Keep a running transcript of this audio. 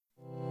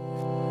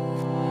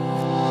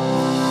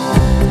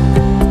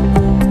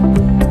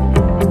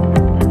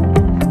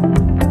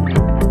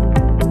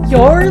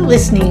You're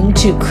listening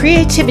to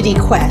Creativity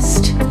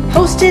Quest,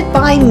 hosted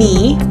by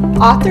me,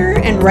 author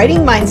and writing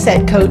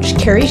mindset coach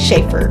Carrie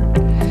Schaefer.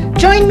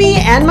 Join me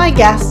and my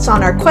guests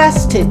on our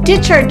quest to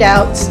ditch our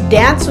doubts,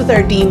 dance with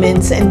our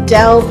demons, and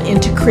delve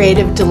into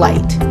creative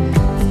delight.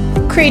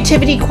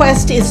 Creativity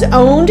Quest is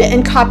owned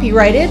and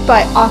copyrighted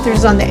by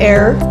Authors on the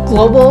Air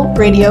Global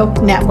Radio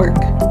Network.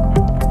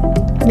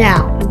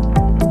 Now,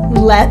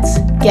 let's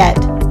get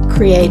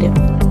creative.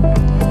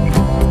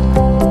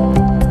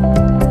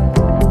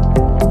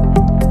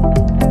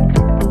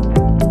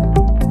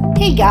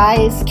 Hey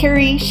guys,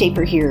 Carrie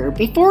Schaefer here.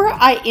 Before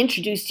I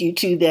introduce you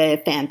to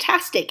the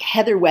fantastic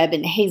Heather Webb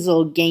and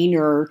Hazel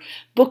Gaynor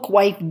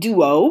book-wife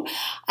duo,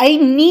 I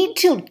need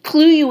to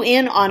clue you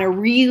in on a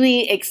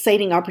really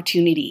exciting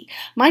opportunity.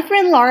 My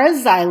friend Laura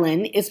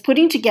Zeilen is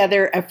putting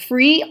together a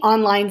free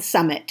online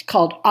summit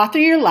called Author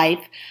Your Life: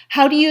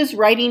 How to Use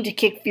Writing to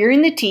Kick Fear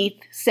in the Teeth,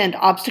 Send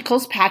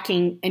Obstacles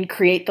Packing, and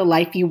Create the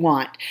Life You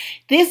Want.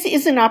 This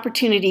is an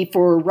opportunity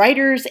for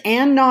writers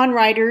and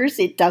non-writers.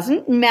 It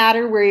doesn't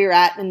matter where you're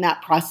at in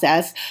that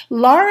process.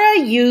 Laura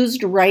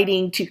used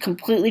writing to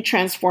completely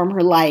transform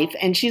her life,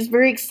 and she's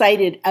very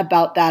excited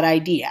about that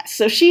idea.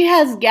 So she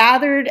has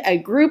gathered a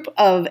group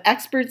of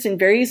experts in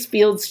various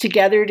fields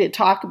together to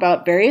talk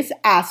about various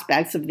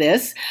aspects of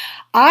this.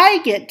 I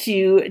get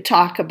to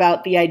talk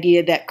about the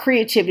idea that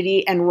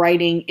creativity and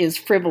writing is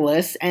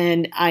frivolous,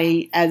 and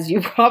I, as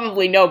you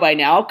probably know by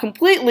now,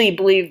 completely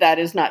believe that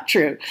is not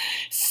true.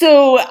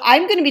 So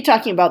I'm going to be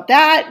talking about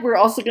that. We're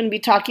also going to be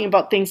talking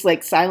about things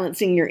like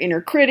silencing your inner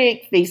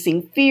critic,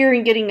 facing fear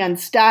and getting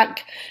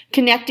unstuck,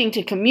 connecting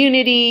to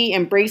community,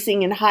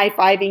 embracing and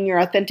high-fiving your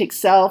authentic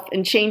self,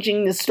 and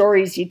changing the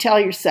stories you tell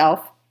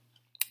yourself.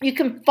 You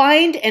can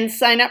find and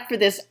sign up for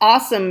this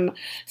awesome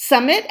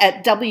summit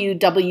at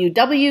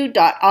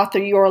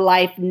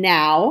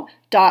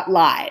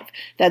www.authoryourlifenow.live.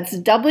 That's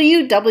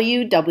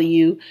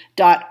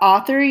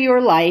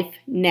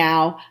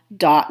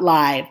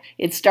www.authoryourlifenow.live.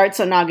 It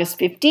starts on August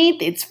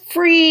 15th. It's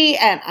free,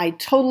 and I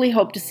totally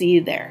hope to see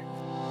you there.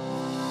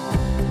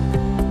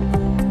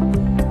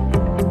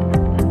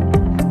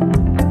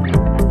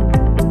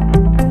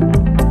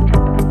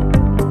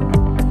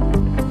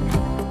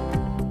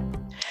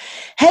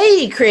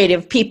 Hey,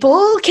 creative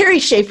people. Carrie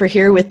Schaefer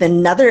here with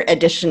another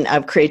edition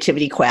of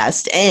Creativity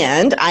Quest.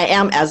 And I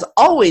am, as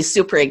always,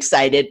 super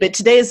excited. But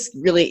today's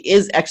really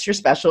is extra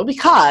special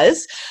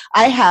because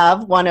I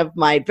have one of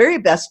my very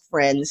best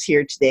friends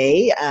here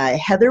today,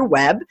 Heather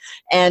Webb,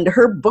 and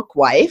her book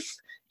wife,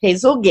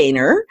 Hazel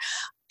Gaynor.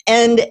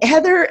 And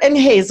Heather and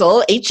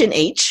Hazel,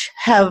 H&H,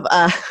 have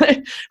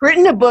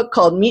written a book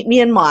called Meet Me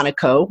in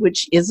Monaco,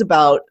 which is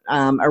about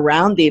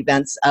around the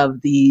events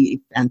of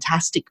the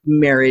fantastic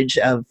marriage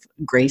of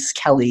Grace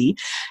Kelly.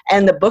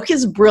 And the book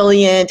is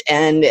brilliant,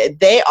 and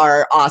they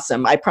are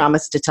awesome. I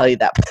promise to tell you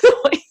that, by the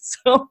way.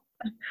 So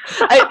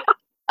I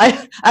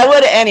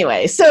would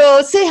anyway.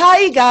 So say hi,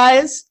 you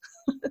guys.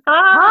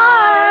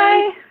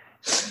 Hi.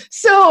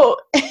 So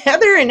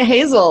Heather and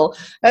Hazel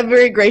have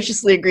very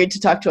graciously agreed to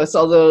talk to us,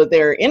 although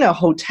they're in a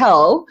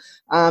hotel.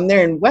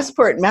 They're in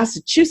Westport,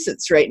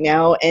 Massachusetts right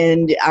now,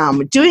 and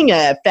doing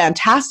a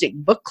fantastic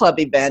book club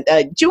event.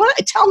 Do you want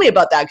to tell me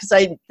about that?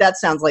 Because that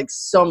sounds like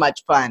so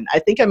much fun. I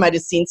think I might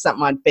have seen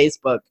something on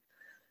Facebook.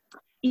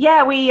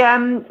 Yeah, we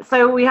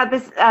had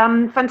this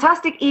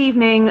fantastic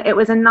evening. It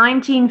was a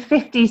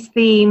 1950s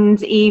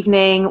themed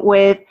evening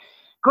with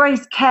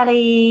Grace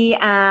Kelly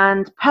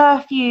and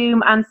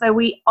perfume, and so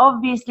we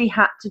obviously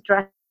had to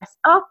dress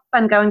up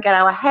and go and get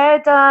our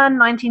hair done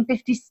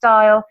 1950s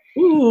style.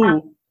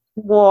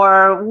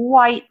 Wore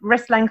white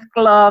wrist-length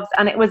gloves,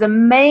 and it was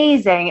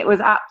amazing. It was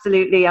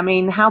absolutely,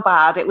 how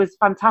bad? It was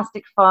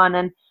fantastic fun,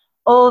 and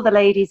all the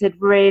ladies had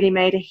really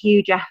made a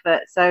huge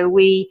effort. So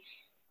we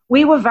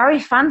were very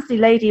fancy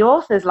lady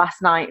authors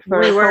last night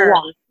for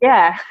one.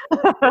 Yeah.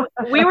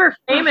 We were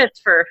famous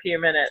for a few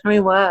minutes. We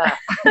were.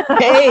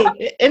 Hey,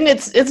 and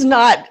it's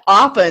not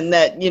often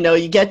that,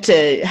 you get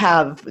to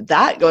have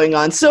that going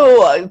on.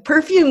 So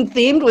perfume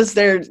themed, was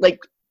there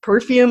like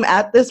perfume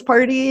at this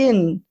party?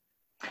 And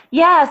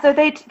yeah, so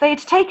they'd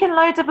taken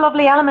loads of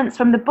lovely elements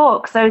from the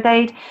book. So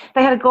they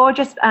had a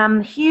gorgeous,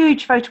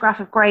 huge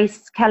photograph of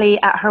Grace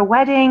Kelly at her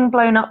wedding,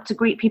 blown up to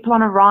greet people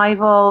on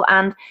arrival,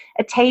 and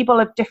a table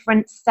of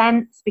different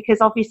scents,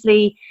 because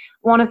obviously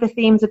one of the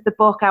themes of the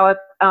book, our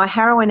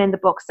heroine in the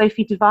book,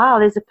 Sophie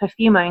Duval, is a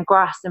perfumer in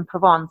Grasse in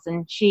Provence,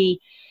 and she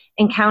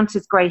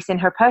encounters Grace in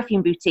her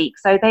perfume boutique.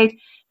 So they'd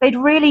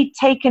really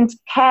taken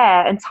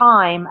care and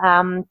time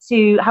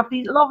to have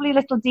these lovely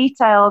little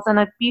details and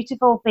a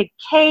beautiful big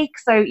cake.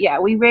 So yeah,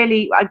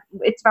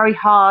 it's very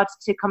hard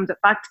to come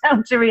back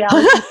down to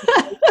reality.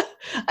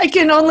 I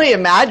can only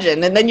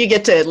imagine. And then you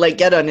get to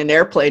get on an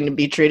airplane and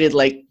be treated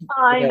like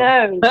I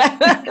know.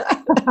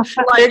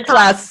 third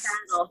class.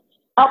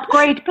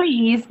 Upgrade,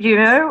 please,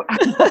 Yeah.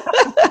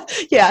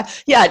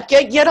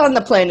 Get on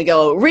the plane and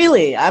go,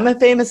 really? I'm a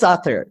famous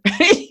author.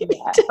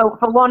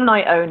 For one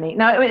night only.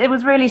 No, it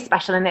was really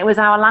special, and it was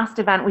our last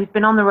event. We've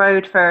been on the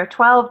road for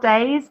 12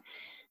 days,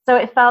 so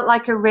it felt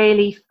like a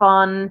really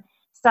fun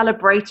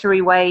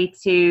celebratory way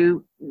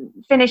to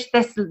finish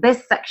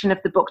this section of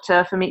the book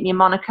tour for Meet Me in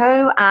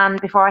Monaco, and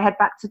before I head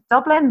back to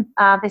Dublin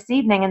this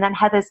evening. And then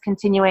Heather's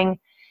continuing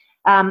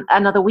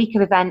another week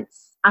of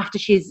events after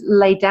she's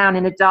laid down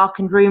in a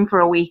darkened room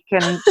for a week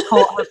and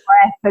caught her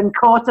breath and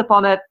caught up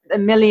on a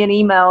million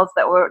emails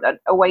that were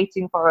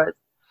awaiting for us.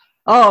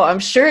 Oh, I'm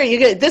sure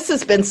this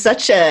has been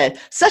such a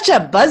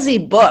buzzy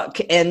book,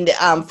 and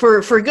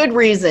for good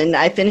reason.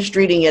 I finished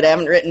reading it. I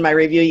haven't written my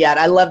review yet.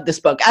 I love this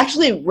book. I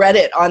actually read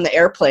it on the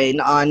airplane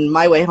on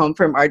my way home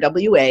from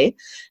RWA.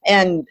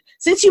 And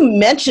since you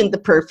mentioned the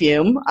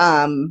perfume,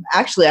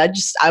 actually,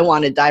 I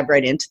want to dive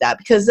right into that,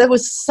 because that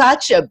was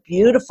such a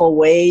beautiful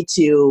way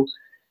to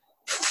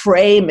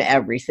frame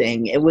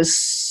everything. It was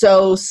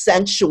so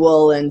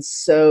sensual and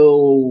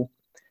so...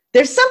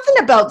 There's something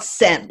about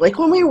scent. Like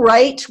when we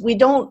write, we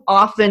don't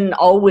often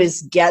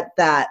always get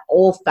that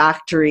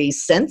olfactory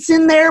sense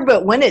in there,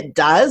 but when it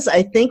does,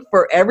 I think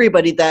for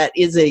everybody that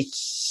is a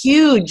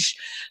huge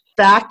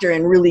factor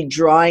in really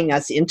drawing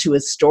us into a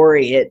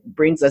story. It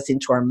brings us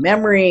into our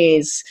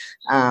memories.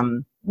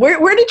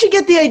 Where did you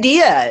get the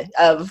idea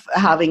of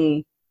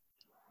having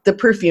the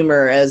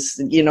perfumer as,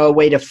 a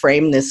way to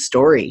frame this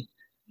story?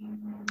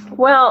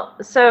 Well,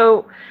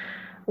 so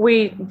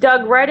we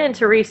dug right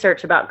into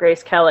research about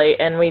Grace Kelly,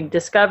 and we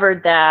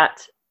discovered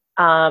that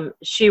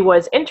she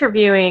was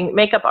interviewing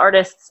makeup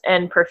artists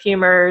and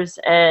perfumers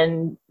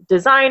and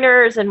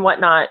designers and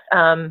whatnot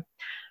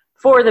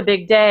for the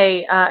big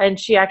day. And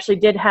she actually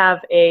did have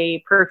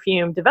a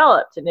perfume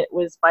developed, and it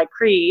was by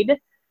Creed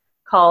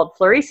called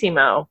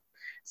Florissimo.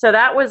 So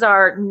that was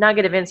our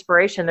nugget of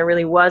inspiration. There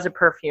really was a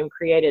perfume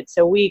created.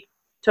 So we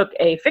took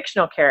a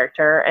fictional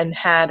character and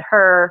had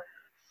her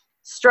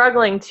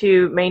struggling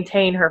to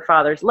maintain her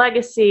father's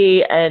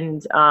legacy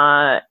and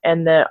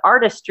the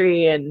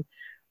artistry and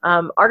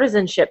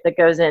artisanship that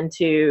goes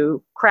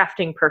into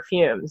crafting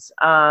perfumes,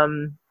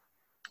 and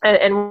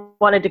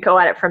wanted to go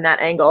at it from that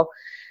angle.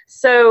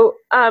 So,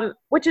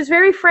 which is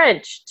very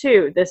French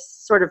too, this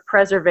sort of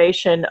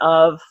preservation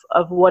of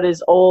what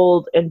is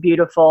old and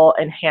beautiful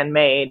and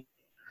handmade,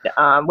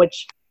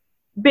 which,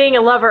 being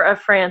a lover of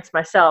France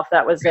myself,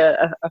 that was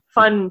a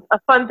fun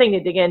thing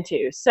to dig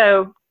into.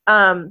 So,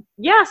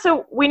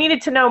 so we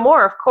needed to know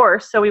more, of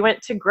course. So we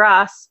went to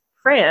Grasse,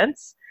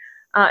 France,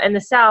 in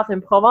the south,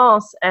 in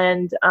Provence,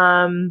 and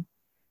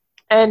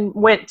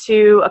went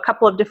to a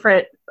couple of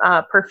different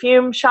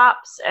perfume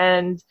shops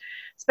and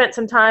spent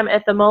some time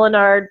at the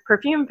Molinard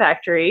Perfume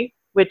Factory,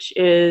 which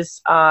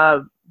is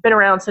been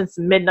around since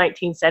the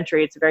mid-19th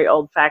century. It's a very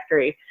old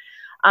factory.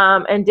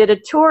 And did a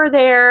tour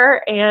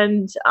there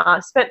and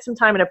spent some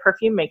time in a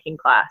perfume making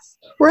class.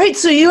 Right.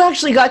 So you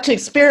actually got to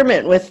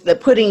experiment with the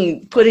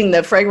putting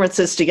the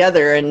fragrances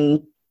together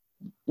and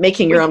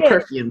making your own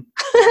perfume.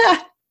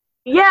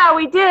 Yeah,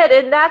 we did.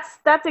 And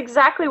that's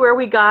exactly where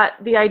we got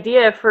the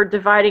idea for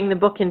dividing the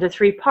book into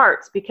 3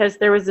 parts, because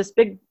there was this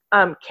big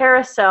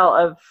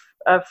carousel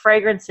of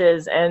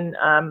fragrances and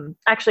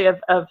actually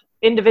of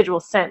individual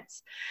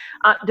scents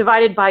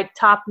divided by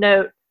top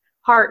note,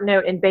 heart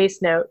note, and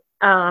base note.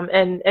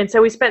 And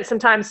so we spent some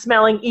time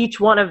smelling each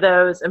one of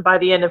those, and by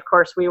the end, of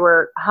course, we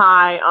were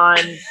high on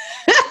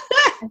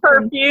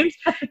perfumes,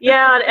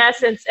 on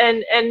essence,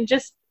 and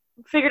just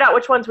figured out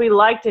which ones we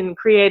liked and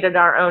created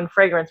our own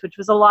fragrance, which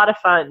was a lot of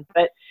fun.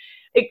 But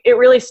it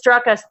really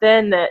struck us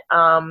then that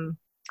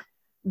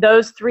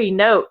those 3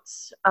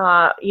 notes,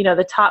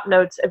 the top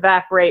notes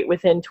evaporate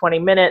within 20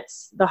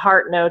 minutes, the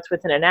heart notes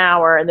within an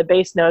hour, and the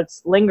base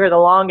notes linger the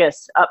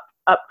longest,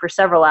 up for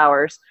several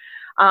hours.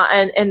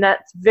 And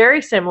that's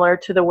very similar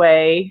to the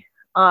way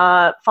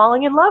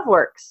falling in love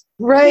works.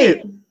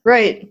 Right,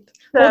 right.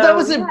 So,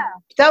 well,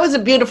 that was a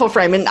beautiful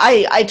frame, and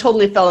I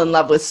totally fell in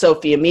love with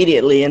Sophie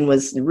immediately and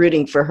was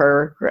rooting for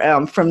her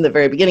from the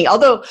very beginning.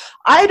 Although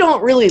I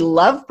don't really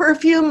love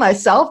perfume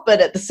myself,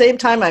 but at the same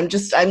time, I'm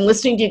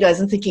listening to you guys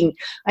and thinking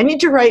I need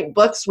to write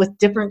books with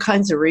different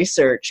kinds of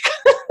research.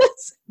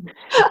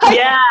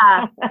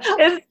 Yeah,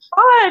 it's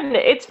fun.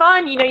 It's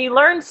fun. You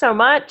learn so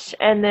much,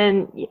 and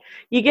then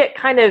you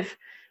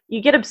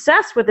get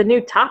obsessed with a new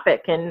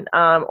topic and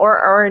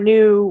or a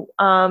new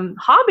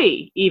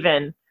hobby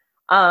even.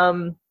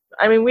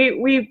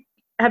 We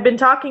have been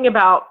talking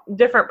about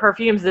different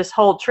perfumes this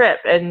whole trip,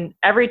 and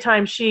every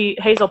time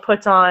Hazel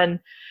puts on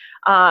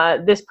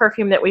this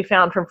perfume that we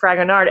found from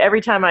Fragonard,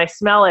 every time I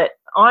smell it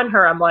on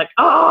her, I'm like,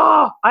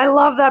 oh, I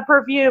love that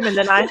perfume. And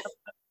then I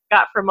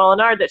got from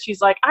Molinard that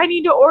she's like, I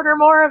need to order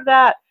more of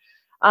that.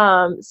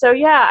 I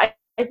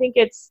think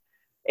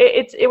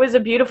it was a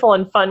beautiful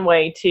and fun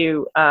way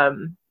to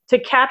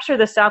capture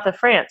the south of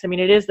France. I mean,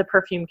 it is the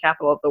perfume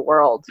capital of the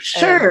world.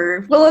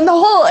 Sure. Well, and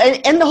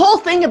the whole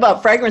thing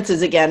about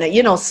fragrances, again,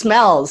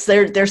 smells,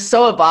 they're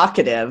so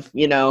evocative.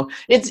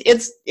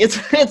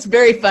 It's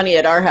very funny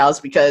at our house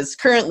because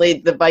currently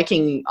the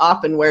Viking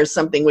often wears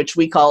something which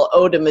we call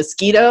eau de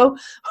mosquito,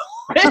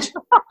 Which,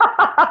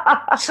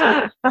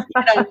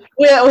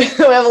 we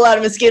have a lot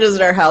of mosquitoes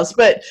in our house,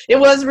 but it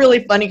was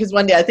really funny because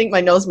one day I think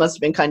my nose must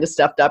have been kind of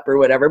stuffed up or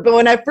whatever. But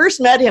when I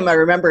first met him, I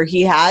remember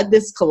he had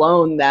this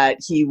cologne that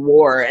he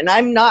wore, and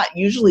I'm not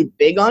usually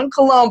big on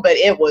cologne, but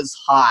it was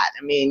hot.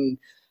 I mean,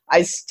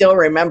 I still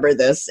remember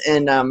this,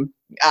 and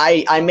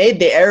I made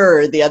the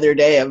error the other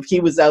day of he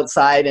was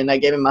outside and I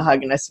gave him a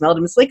hug and I smelled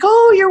him. It's like,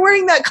 oh, you're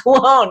wearing that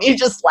cologne. He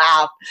just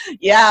laughed.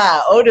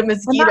 Yeah, eau de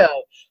mosquito.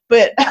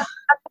 But that's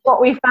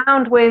what we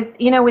found with,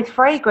 with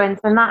fragrance,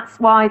 and that's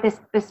why this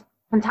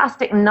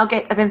fantastic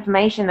nugget of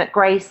information that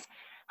Grace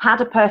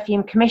had a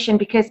perfume commission,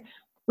 because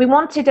we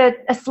wanted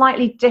a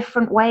slightly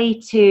different way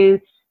to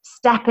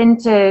step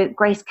into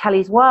Grace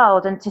Kelly's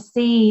world and to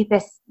see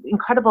this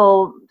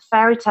incredible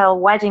fairy tale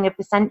wedding of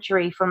the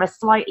century from a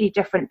slightly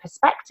different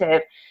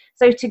perspective.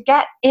 So to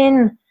get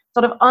in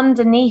sort of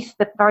underneath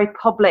the very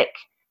public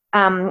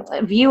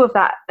view of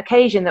that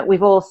occasion that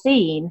we've all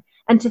seen,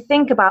 and to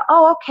think about,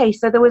 oh, okay,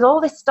 so there was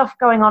all this stuff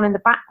going on in the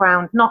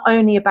background, not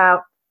only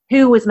about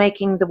who was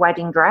making the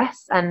wedding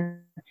dress, and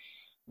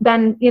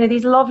then,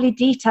 these lovely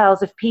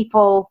details of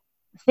people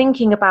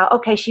thinking about,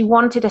 okay, she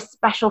wanted a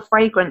special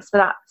fragrance for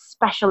that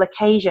special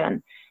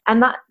occasion.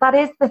 And that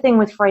is the thing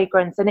with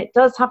fragrance. And it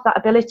does have that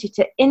ability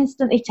to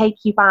instantly take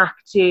you back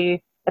to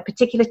a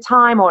particular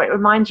time, or it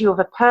reminds you of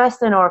a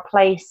person or a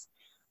place.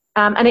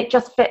 And it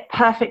just fit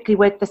perfectly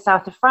with the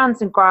south of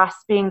France and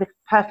Grasse being the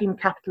perfume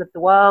capital of the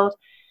world.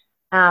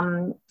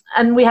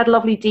 And we had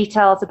lovely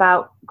details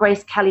about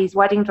Grace Kelly's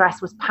wedding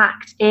dress was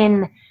packed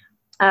in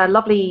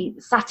lovely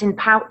satin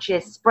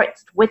pouches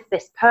spritzed with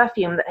this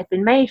perfume that had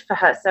been made for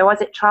her. So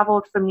as it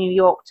traveled from New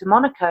York to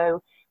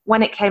Monaco,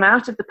 when it came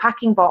out of the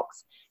packing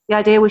box, the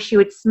idea was she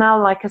would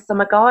smell like a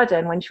summer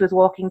garden when she was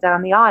walking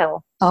down the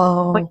aisle.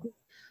 Oh,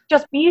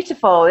 just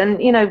beautiful and,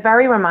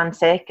 very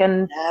romantic.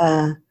 And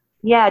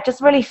yeah,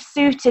 just really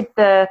suited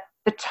the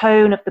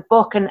tone of the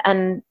book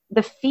and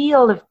the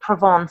feel of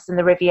Provence and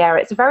the Riviera.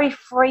 It's a very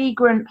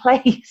fragrant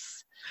place.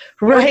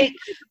 Right.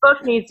 The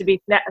book needs to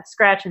be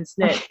scratch and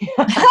sniff.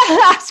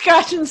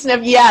 Scratch and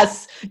sniff.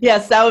 Yes,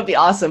 that would be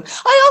awesome.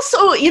 I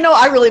also,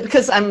 I really,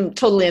 because I'm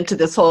totally into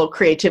this whole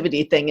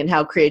creativity thing and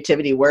how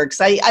creativity works.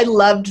 I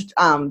loved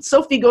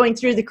Sophie going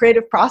through the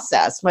creative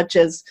process, much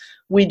as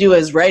we do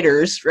as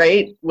writers,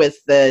 right? With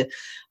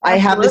I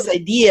have this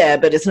idea,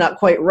 but it's not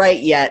quite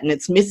right yet, and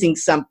it's missing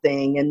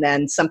something, and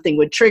then something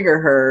would trigger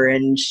her,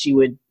 and she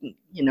would,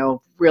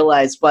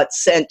 realize what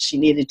scent she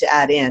needed to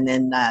add in,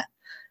 and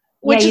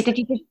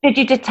did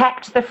you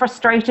detect the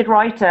frustrated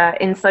writer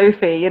in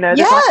Sophie?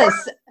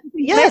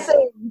 Yes.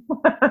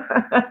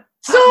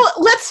 So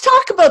let's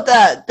talk about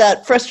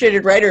that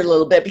frustrated writer a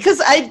little bit,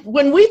 because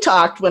when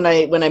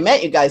I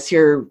met you guys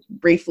here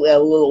briefly a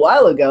little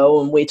while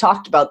ago, and we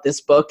talked about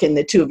this book and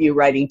the two of you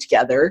writing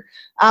together,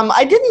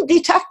 I didn't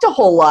detect a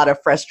whole lot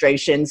of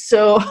frustration.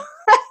 So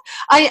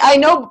I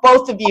know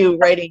both of you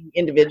writing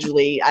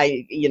individually.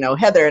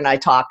 Heather and I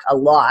talk a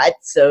lot,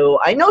 so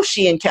I know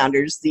she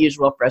encounters the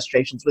usual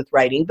frustrations with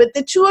writing. But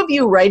the two of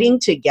you writing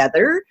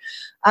together,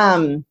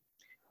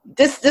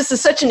 this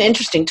is such an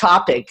interesting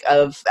topic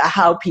of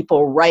how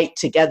people write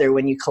together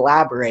when you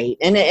collaborate,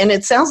 and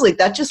it sounds like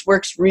that just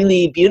works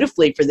really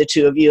beautifully for the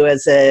two of you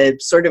as a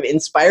sort of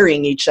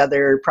inspiring each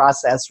other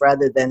process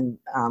rather than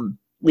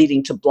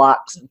leading to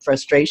blocks and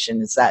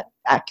frustration. Is that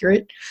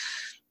accurate?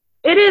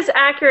 It is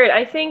accurate.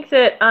 I think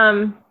that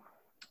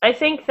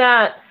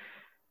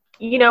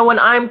when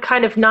I'm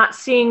kind of not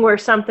seeing where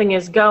something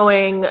is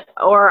going,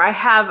 or I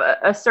have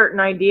a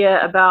certain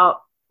idea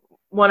about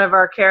one of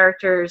our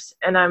characters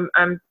and I'm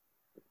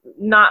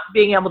not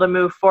being able to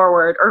move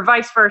forward, or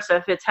vice versa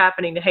if it's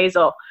happening to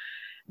Hazel,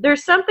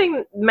 there's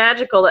something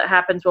magical that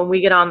happens when we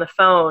get on the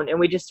phone and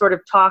we just sort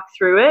of talk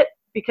through it,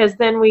 because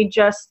then we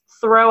just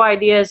throw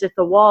ideas at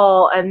the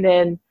wall and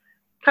then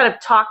kind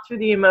of talk through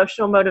the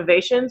emotional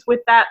motivations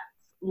with that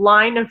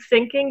line of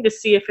thinking to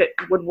see if it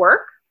would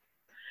work.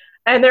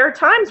 And there are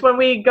times when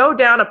we go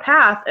down a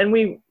path and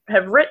we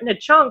have written a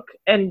chunk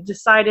and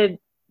decided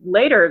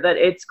later that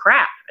it's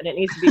crap and it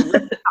needs to be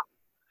written out.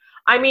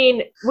 I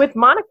mean, with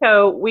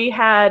Monaco, we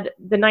had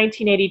the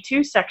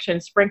 1982 section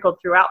sprinkled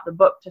throughout the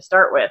book to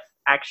start with,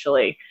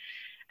 actually,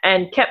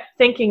 and kept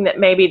thinking that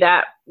maybe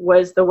that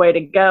was the way to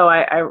go.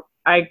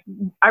 I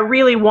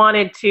really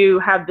wanted to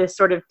have this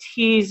sort of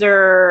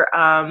teaser,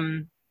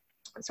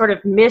 sort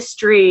of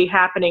mystery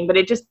happening, but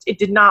it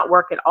did not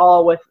work at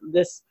all with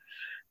this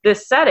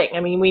setting.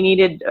 I mean, we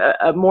needed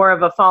a more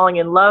of a falling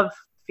in love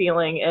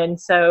feeling, and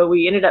so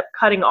we ended up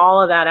cutting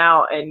all of that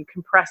out and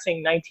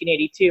compressing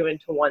 1982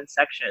 into one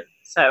section.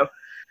 So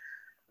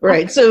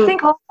right. So I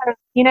think also,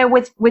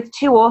 with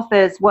two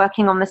authors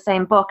working on the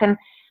same book, and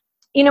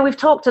we've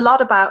talked a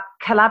lot about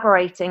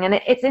collaborating, and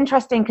it's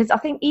interesting because I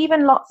think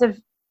even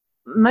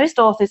most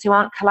authors who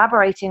aren't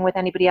collaborating with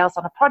anybody else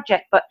on a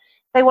project, but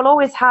they will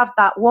always have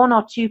that one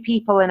or two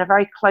people in a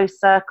very close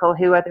circle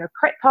who are their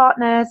crit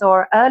partners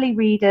or early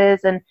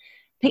readers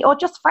or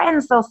just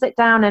friends they'll sit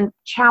down and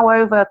chow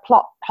over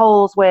plot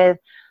holes with.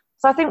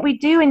 So I think we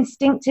do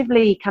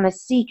instinctively kind of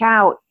seek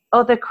out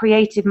other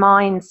creative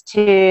minds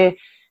to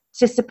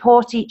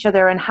support each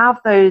other and have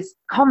those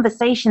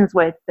conversations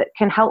with that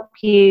can help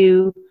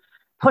you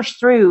push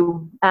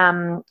through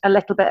a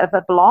little bit of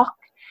a block.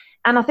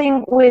 And I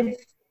think with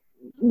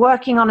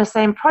working on the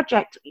same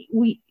project,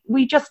 we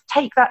just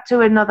take that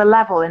to another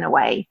level in a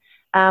way.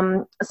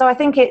 So I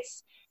think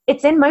it's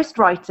in most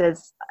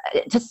writers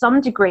to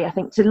some degree, I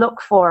think, to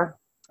look for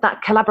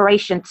that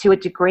collaboration to a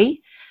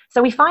degree.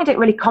 So we find it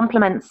really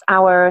complements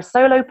our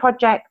solo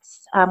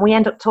projects. We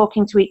end up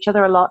talking to each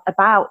other a lot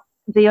about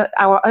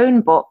our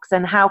own books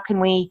and how can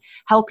we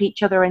help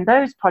each other in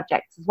those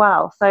projects as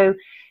well. So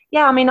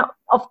yeah, I mean,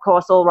 of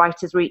course, all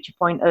writers reach a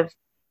point of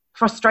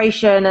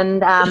frustration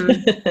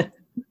and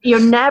you're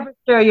never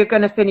sure you're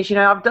going to finish. You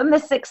know, I've done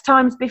this 6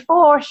 times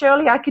before,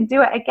 surely I can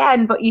do it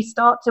again, but you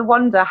start to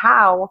wonder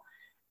how.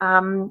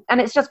 And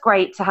it's just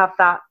great to have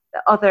that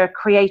other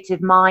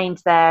creative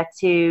mind there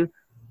to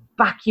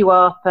back you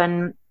up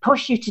and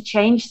push you to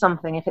change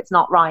something if it's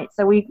not right.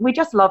 So we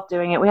just love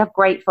doing it. We have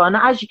great fun,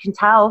 as you can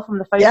tell from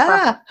the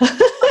photograph.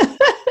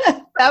 Yeah.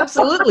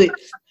 Absolutely.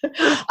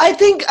 I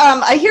think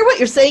I hear what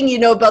you're saying, you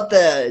know, about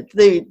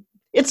the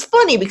it's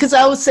funny because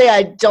I always say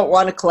I don't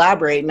want to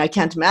collaborate and I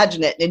can't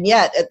imagine it. And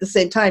yet at the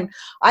same time,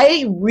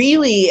 I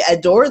really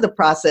adore the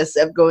process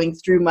of going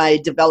through my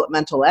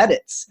developmental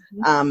edits.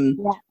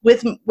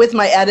 With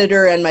my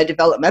editor and my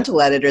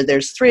developmental editor,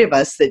 there's 3 of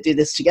us that do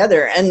this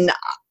together. And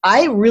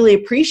I really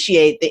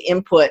appreciate the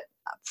input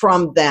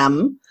from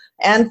them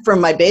and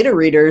from my beta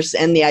readers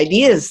and the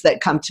ideas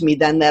that come to me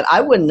then that I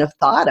wouldn't have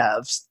thought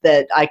of,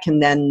 that I can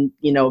then,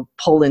 you know,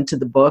 pull into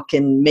the book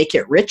and make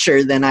it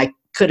richer than I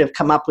could have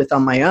come up with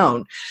on my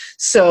own.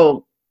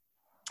 So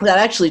that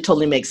actually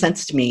totally makes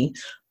sense to me.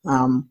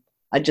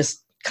 I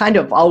just kind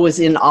of always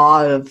in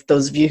awe of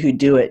those of you who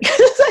do it, because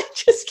I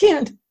just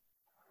can't.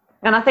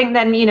 And I think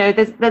then, you know,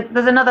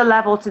 there's another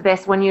level to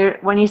this when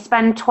you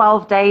spend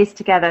 12 days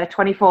together,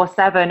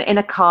 24/7 in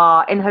a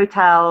car, in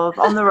hotels,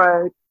 on the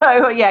road.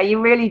 So yeah,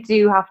 you really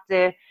do have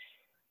to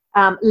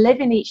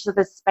live in each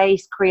other's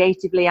space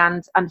creatively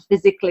and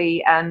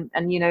physically, and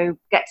you know,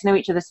 get to know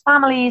each other's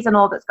families and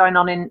all that's going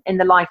on in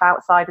the life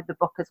outside of the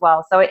book as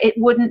well. So it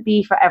wouldn't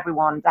be for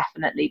everyone,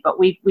 definitely, but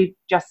we've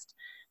just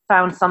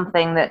found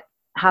something that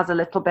has a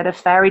little bit of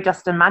fairy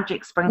dust and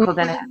magic sprinkled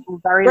in it. We're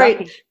very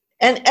lucky.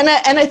 And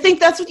I think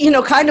that's, you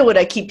know, kind of what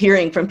I keep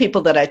hearing from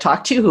people that I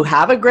talk to who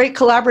have a great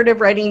collaborative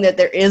writing, that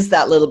there is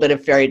that little bit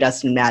of fairy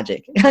dust and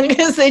magic.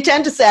 Because they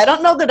tend to say, I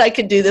don't know that I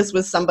could do this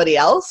with somebody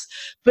else,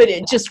 but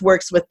it just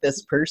works with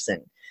this person.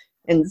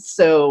 And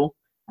so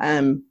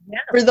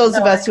for those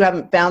of us who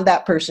haven't found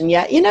that person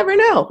yet, you never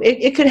know.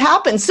 It could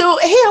happen. So,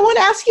 hey, I want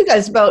to ask you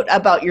guys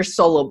about your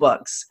solo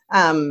books.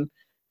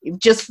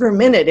 Just for a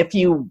minute, if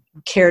you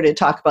care to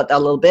talk about that a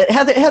little bit.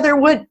 Heather,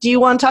 what do you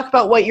want to talk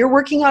about, what you're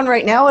working on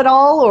right now at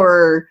all,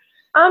 or?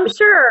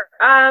 Sure.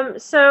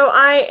 So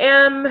I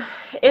am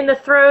in the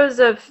throes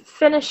of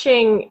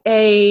finishing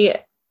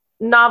a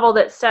novel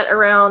that's set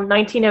around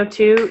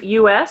 1902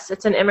 U.S.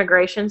 It's an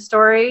immigration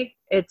story.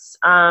 It's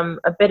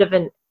a bit of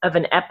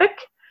an epic,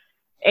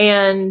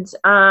 and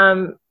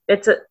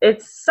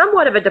it's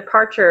somewhat of a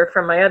departure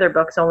from my other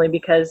books, only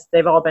because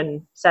they've all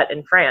been set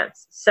in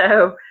France.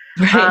 So.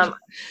 Right.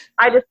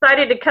 I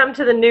decided to come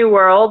to the New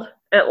World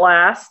at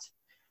last,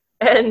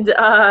 and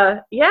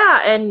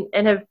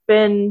and have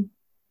been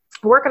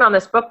working on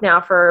this book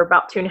now for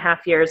about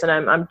 2.5 years, and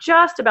I'm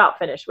just about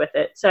finished with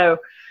it. So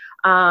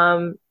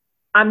I'm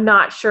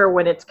not sure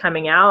when it's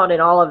coming out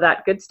and all of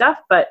that good stuff,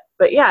 but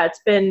yeah, it's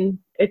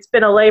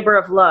been a labor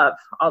of love,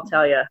 I'll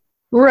tell you.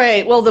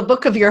 Right. Well, the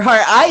book of your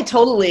heart, I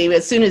totally,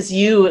 as soon as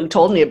you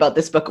told me about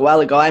this book a while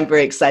ago, I'm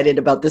very excited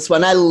about this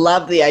one. I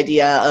love the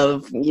idea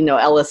of, you know,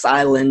 Ellis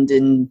Island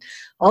and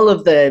all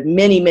of the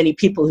many, many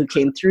people who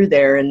came through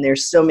there. And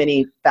there's so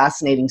many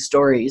fascinating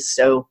stories.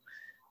 So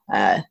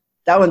that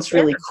one's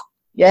really cool.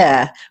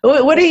 Yeah.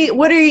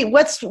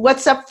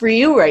 What's up for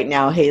you right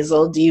now,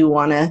 Hazel? Do you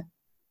want to?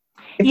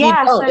 If you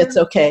don't, it's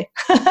okay.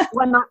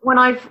 when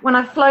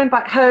I've flown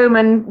back home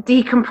and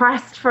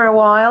decompressed for a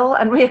while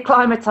and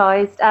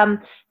reacclimatized,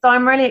 so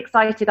I'm really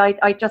excited.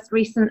 I just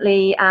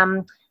recently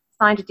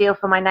signed a deal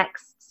for my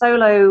next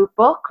solo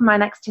book, my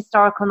next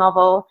historical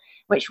novel,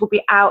 which will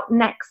be out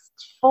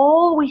next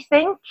fall, we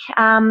think.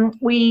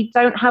 We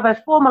don't have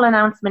a formal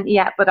announcement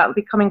yet, but that will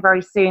be coming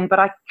very soon. But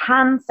I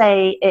can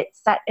say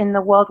it's set in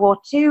the World War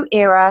II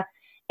era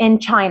in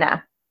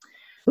China.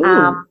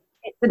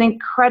 It's an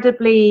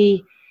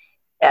incredibly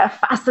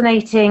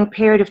fascinating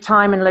period of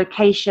time and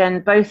location,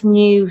 both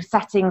new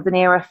settings and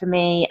era for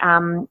me.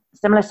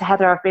 Similar to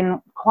Heather, I've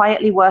been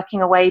quietly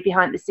working away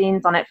behind the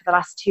scenes on it for the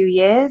last 2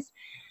 years.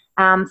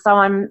 So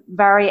I'm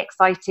very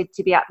excited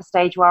to be at the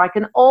stage where I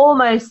can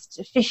almost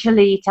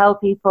officially tell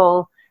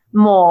people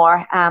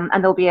more, and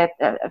there'll be an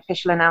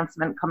official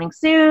announcement coming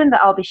soon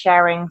that I'll be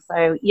sharing.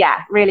 So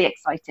yeah, really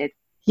excited.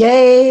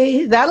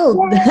 Yay! That'll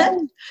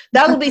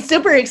be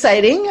super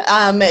exciting.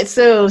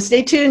 So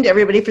stay tuned,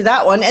 everybody, for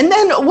that one. And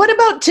then what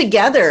about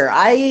Together?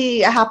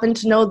 I happen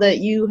to know that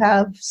you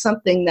have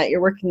something that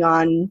you're working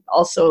on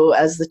also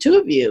as the two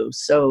of you.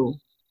 So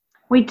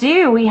We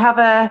do. We have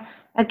a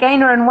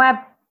Gaynor and Webb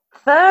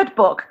third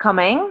book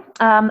coming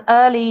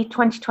early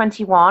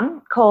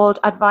 2021 called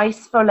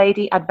Advice for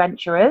Lady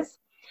Adventurers.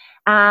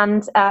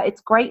 And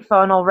it's great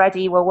fun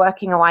already. We're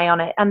working away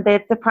on it. And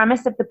the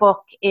premise of the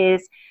book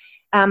is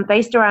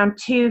based around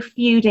two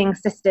feuding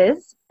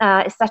sisters.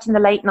 It's set in the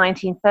late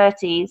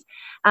 1930s.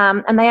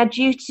 And they are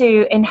due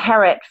to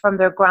inherit from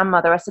their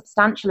grandmother a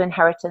substantial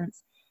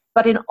inheritance.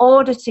 But in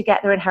order to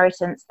get their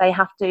inheritance, they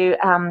have to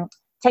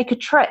take a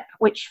trip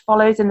which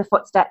follows in the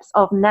footsteps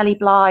of Nellie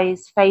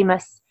Bly's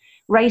famous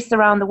race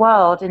around the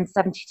world in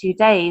 72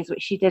 days,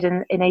 which she did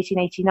in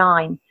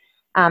 1889.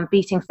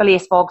 Beating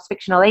Phileas Fogg's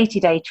fictional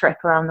 80-day trip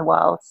around the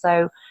world.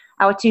 So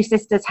our two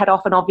sisters head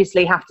off and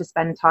obviously have to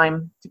spend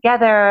time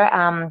together,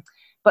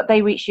 but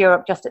they reach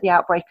Europe just at the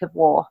outbreak of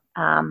war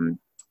in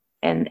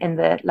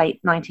the late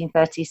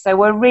 1930s. So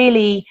we're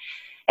really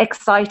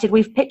excited.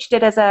 We've pitched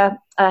it as a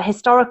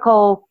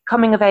historical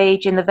coming of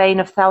age in the vein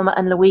of Thelma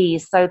and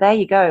Louise. So there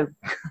you go.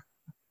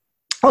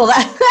 Well,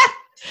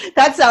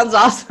 that sounds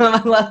awesome.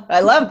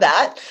 I love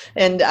that.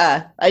 And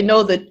I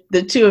know that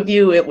the two of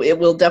you, it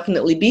will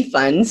definitely be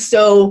fun.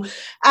 So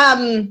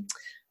I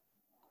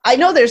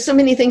know there's so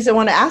many things I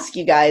want to ask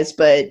you guys,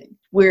 but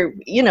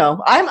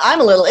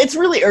it's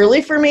really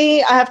early for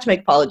me. I have to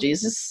make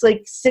apologies. It's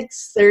like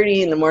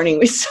 6:30 in the morning.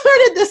 We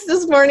started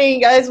this morning,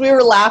 guys. We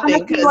were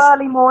laughing.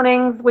 Early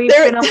mornings. We've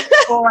been up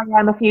at 4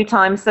 a.m. a few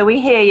times, so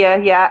we hear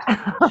you, yeah.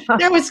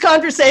 There was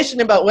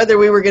conversation about whether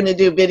we were going to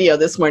do video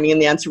this morning,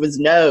 and the answer was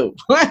no.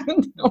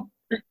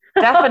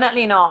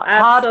 Definitely not.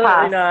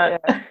 Absolutely not.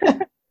 Yeah.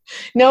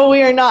 No,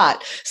 we are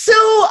not. So,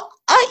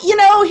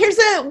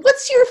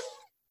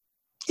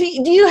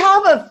 do you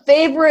have a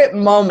favorite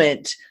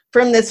moment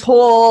from this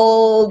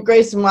whole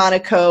Grace and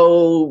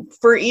Monaco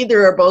for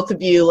either or both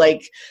of you,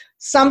 like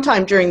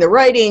sometime during the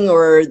writing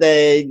or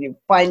the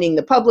finding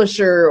the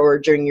publisher or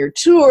during your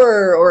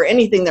tour, or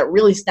anything that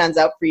really stands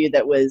out for you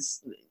that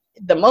was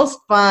the most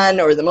fun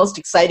or the most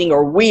exciting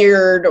or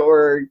weird,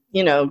 or,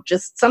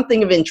 just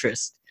something of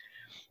interest?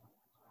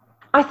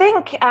 I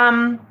think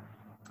I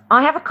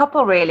have a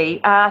couple, really.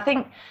 I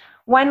think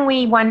when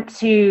we went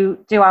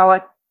to do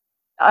our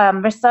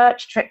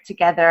research trip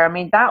together,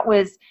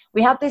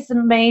 we had this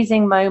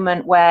amazing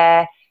moment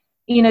where,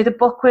 the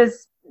book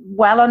was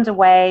well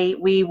underway.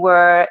 We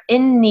were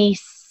in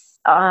Nice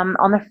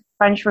on the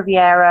French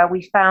Riviera.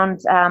 We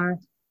found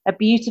a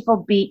beautiful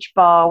beach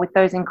bar with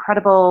those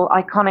incredible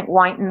iconic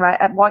white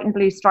and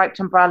blue striped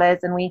umbrellas,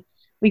 and we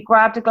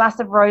grabbed a glass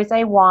of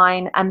rosé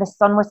wine, and the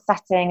sun was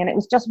setting, and it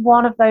was just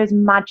one of those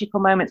magical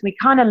moments. We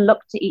kind of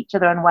looked at each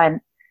other and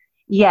went,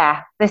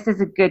 yeah, this is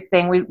a good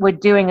thing. We're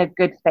doing a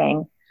good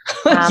thing.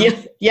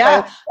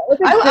 Yeah. So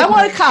I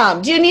want to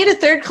come. Do you need a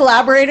third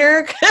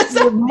collaborator?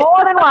 You're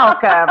more than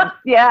welcome.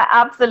 Yeah,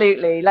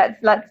 absolutely.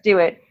 Let's do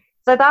it.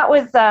 So that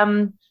was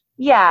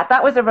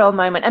that was a real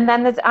moment. And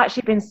then there's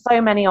actually been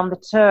so many on the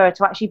tour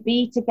to actually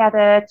be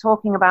together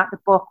talking about the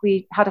book.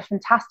 We had a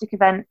fantastic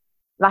event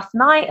last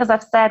night, as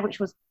I've said, which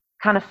was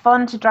kind of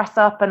fun to dress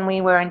up, and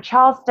we were in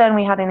Charleston.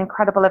 We had an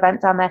incredible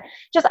event down there.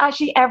 Just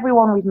actually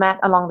everyone we've met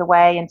along the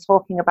way and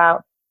talking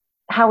about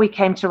how we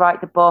came to write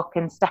the book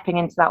and stepping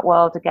into that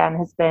world again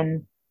has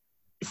been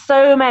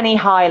so many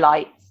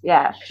highlights.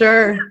 Yeah,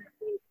 sure.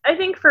 I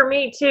think for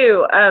me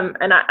too,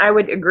 and I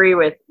would agree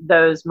with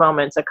those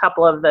moments. A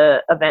couple of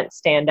the events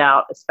stand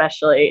out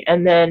especially,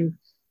 and then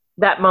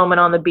that moment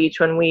on the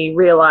beach when we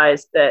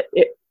realized that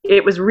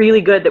it was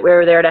really good that we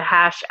were there to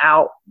hash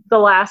out the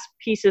last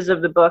pieces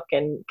of the book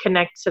and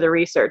connect to the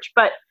research.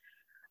 But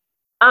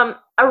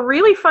a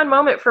really fun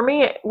moment for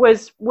me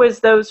was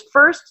those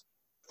first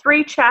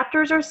 3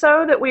 chapters or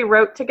so that we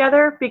wrote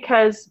together,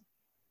 because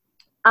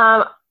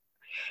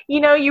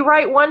you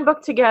write one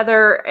book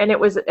together, and it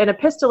was an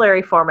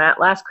epistolary format,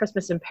 Last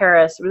Christmas in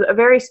Paris. It was a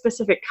very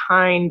specific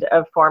kind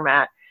of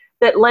format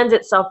that lends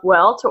itself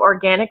well to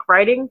organic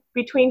writing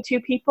between two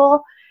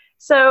people.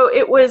 So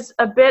it was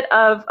a bit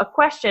of a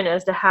question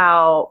as to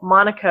how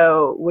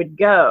Monaco would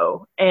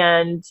go.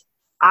 And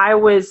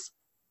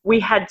we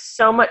had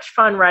so much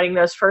fun writing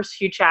those first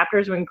few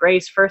chapters when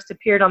Grace first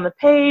appeared on the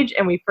page,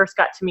 and we first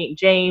got to meet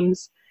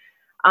James,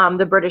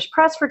 the British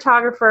press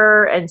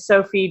photographer, and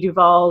Sophie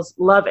Duval's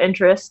love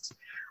interest.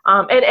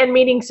 And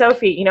meeting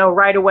Sophie,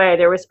 right away,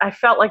 I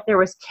felt like there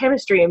was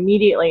chemistry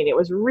immediately, and it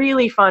was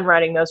really fun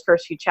writing those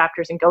first few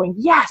chapters and going,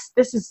 yes,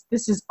 this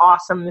is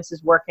awesome, this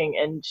is working.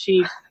 And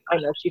I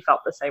know she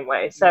felt the same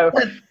way. So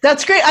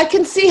that's great. I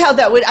can see how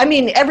that would,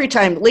 every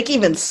time, like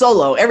even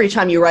solo, every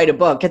time you write a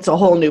book, it's a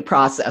whole new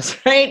process,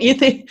 right? You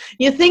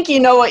think you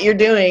know what you're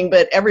doing,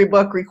 but every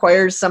book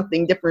requires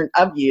something different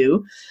of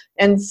you.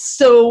 And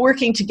so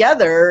working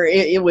together,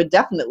 it would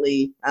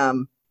definitely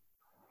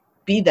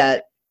be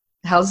that.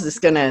 How's this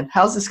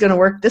gonna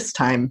work this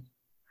time?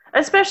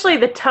 Especially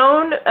the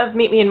tone of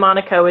Meet Me in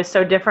Monaco is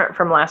so different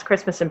from Last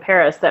Christmas in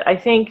Paris that I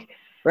think,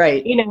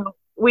 right,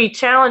 we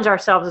challenge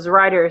ourselves as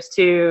writers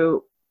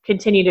to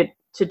continue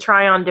to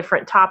try on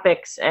different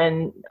topics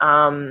and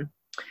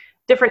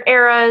different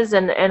eras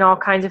and all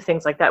kinds of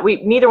things like that.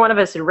 Neither one of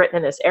us had written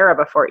in this era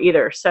before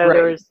either. So Right.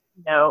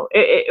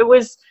 there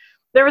was,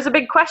 there was a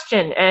big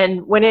question.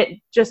 And when it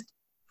just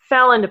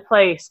fell into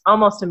place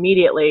almost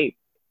immediately,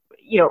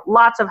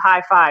 lots of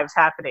high fives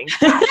happening.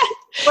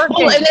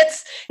 Well, and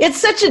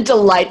it's such a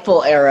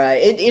delightful era.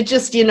 It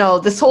just,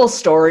 this whole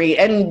story,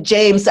 and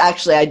James,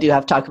 actually, I do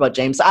have to talk about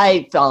James.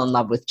 I fell in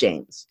love with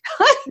James.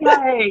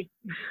 Yay.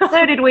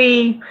 So did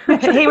we.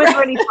 He was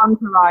really fun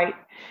to write.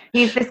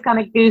 He's this kind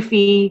of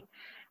goofy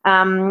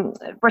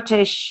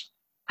British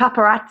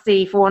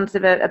paparazzi, for want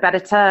of a better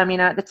term,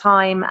 at the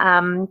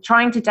time,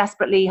 trying to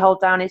desperately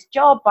hold down his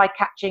job by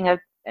catching an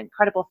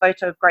incredible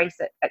photo of Grace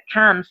at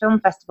Cannes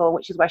Film Festival,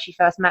 which is where she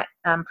first met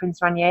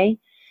Prince Rainier.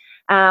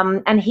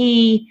 And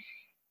he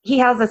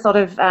has a sort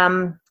of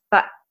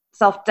that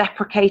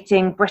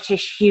self-deprecating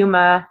British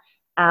humor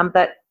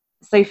that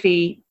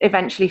Sophie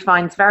eventually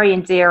finds very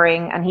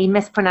endearing, and he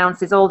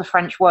mispronounces all the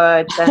French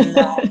words.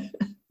 And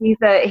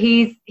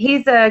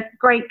he's a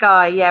great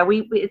guy. Yeah,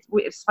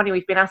 it's funny.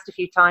 We've been asked a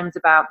few times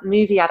about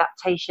movie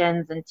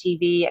adaptations and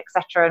TV,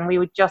 etc., and we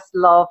would just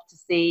love to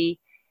see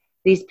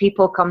these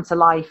people come to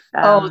life.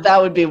 That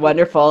would be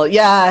wonderful.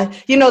 Yeah.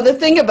 The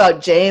thing about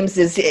James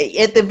is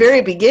at the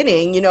very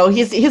beginning,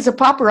 he's a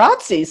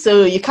paparazzi.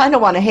 So you kind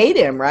of want to hate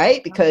him,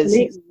 right? Because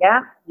he's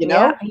one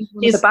of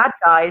the bad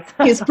guys.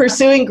 He's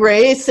pursuing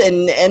Grace,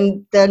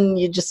 and then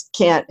you just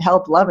can't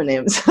help loving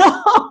him. So.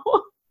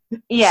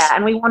 Yeah.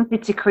 And we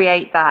wanted to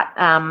create that,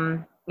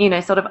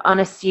 sort of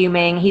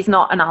unassuming. He's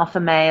not an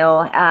alpha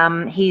male.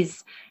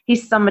 He's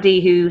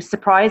somebody who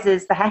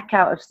surprises the heck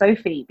out of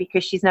Sophie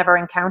because she's never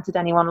encountered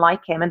anyone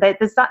like him. And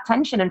there's that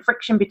tension and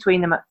friction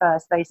between them at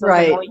first. They sort of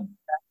annoy each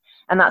other.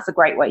 And that's a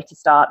great way to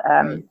start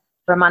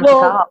romantic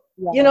art.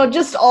 Yeah.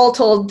 Just all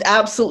told,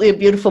 absolutely a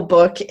beautiful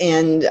book.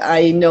 And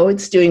I know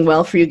it's doing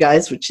well for you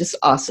guys, which is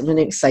awesome and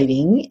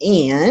exciting.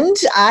 And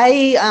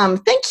I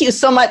thank you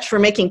so much for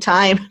making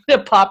time to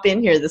pop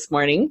in here this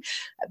morning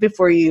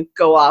before you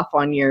go off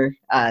on your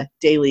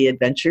daily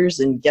adventures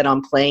and get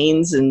on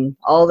planes and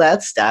all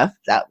that stuff.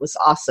 That was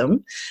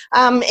awesome.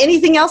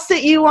 Anything else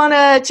that you want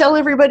to tell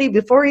everybody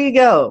before you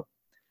go?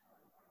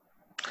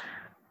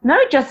 No,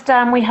 just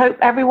we hope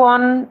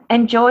everyone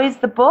enjoys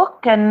the book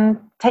and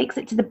takes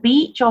it to the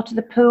beach or to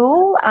the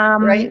pool,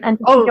 and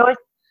enjoys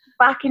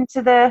back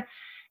into the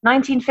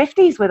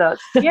 1950s with us.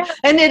 Yeah,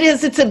 and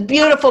it's a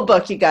beautiful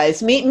book, you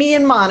guys. Meet Me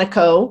in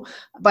Monaco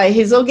by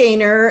Hazel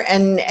Gaynor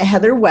and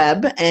Heather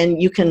Webb,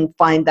 and you can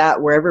find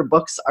that wherever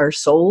books are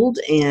sold.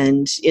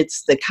 And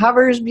the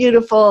cover's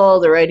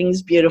beautiful, the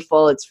writing's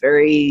beautiful. It's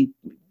very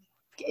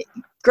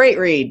great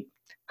read.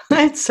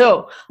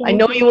 So I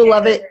know you will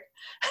love it.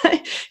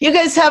 You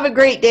guys have a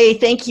great day.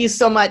 Thank you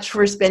so much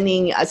for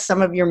spending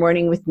some of your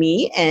morning with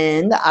me,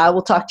 and I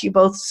will talk to you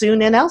both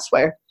soon and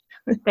elsewhere.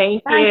 Thank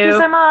you. Thank you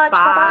so much.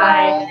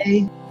 Bye.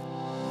 Bye-bye.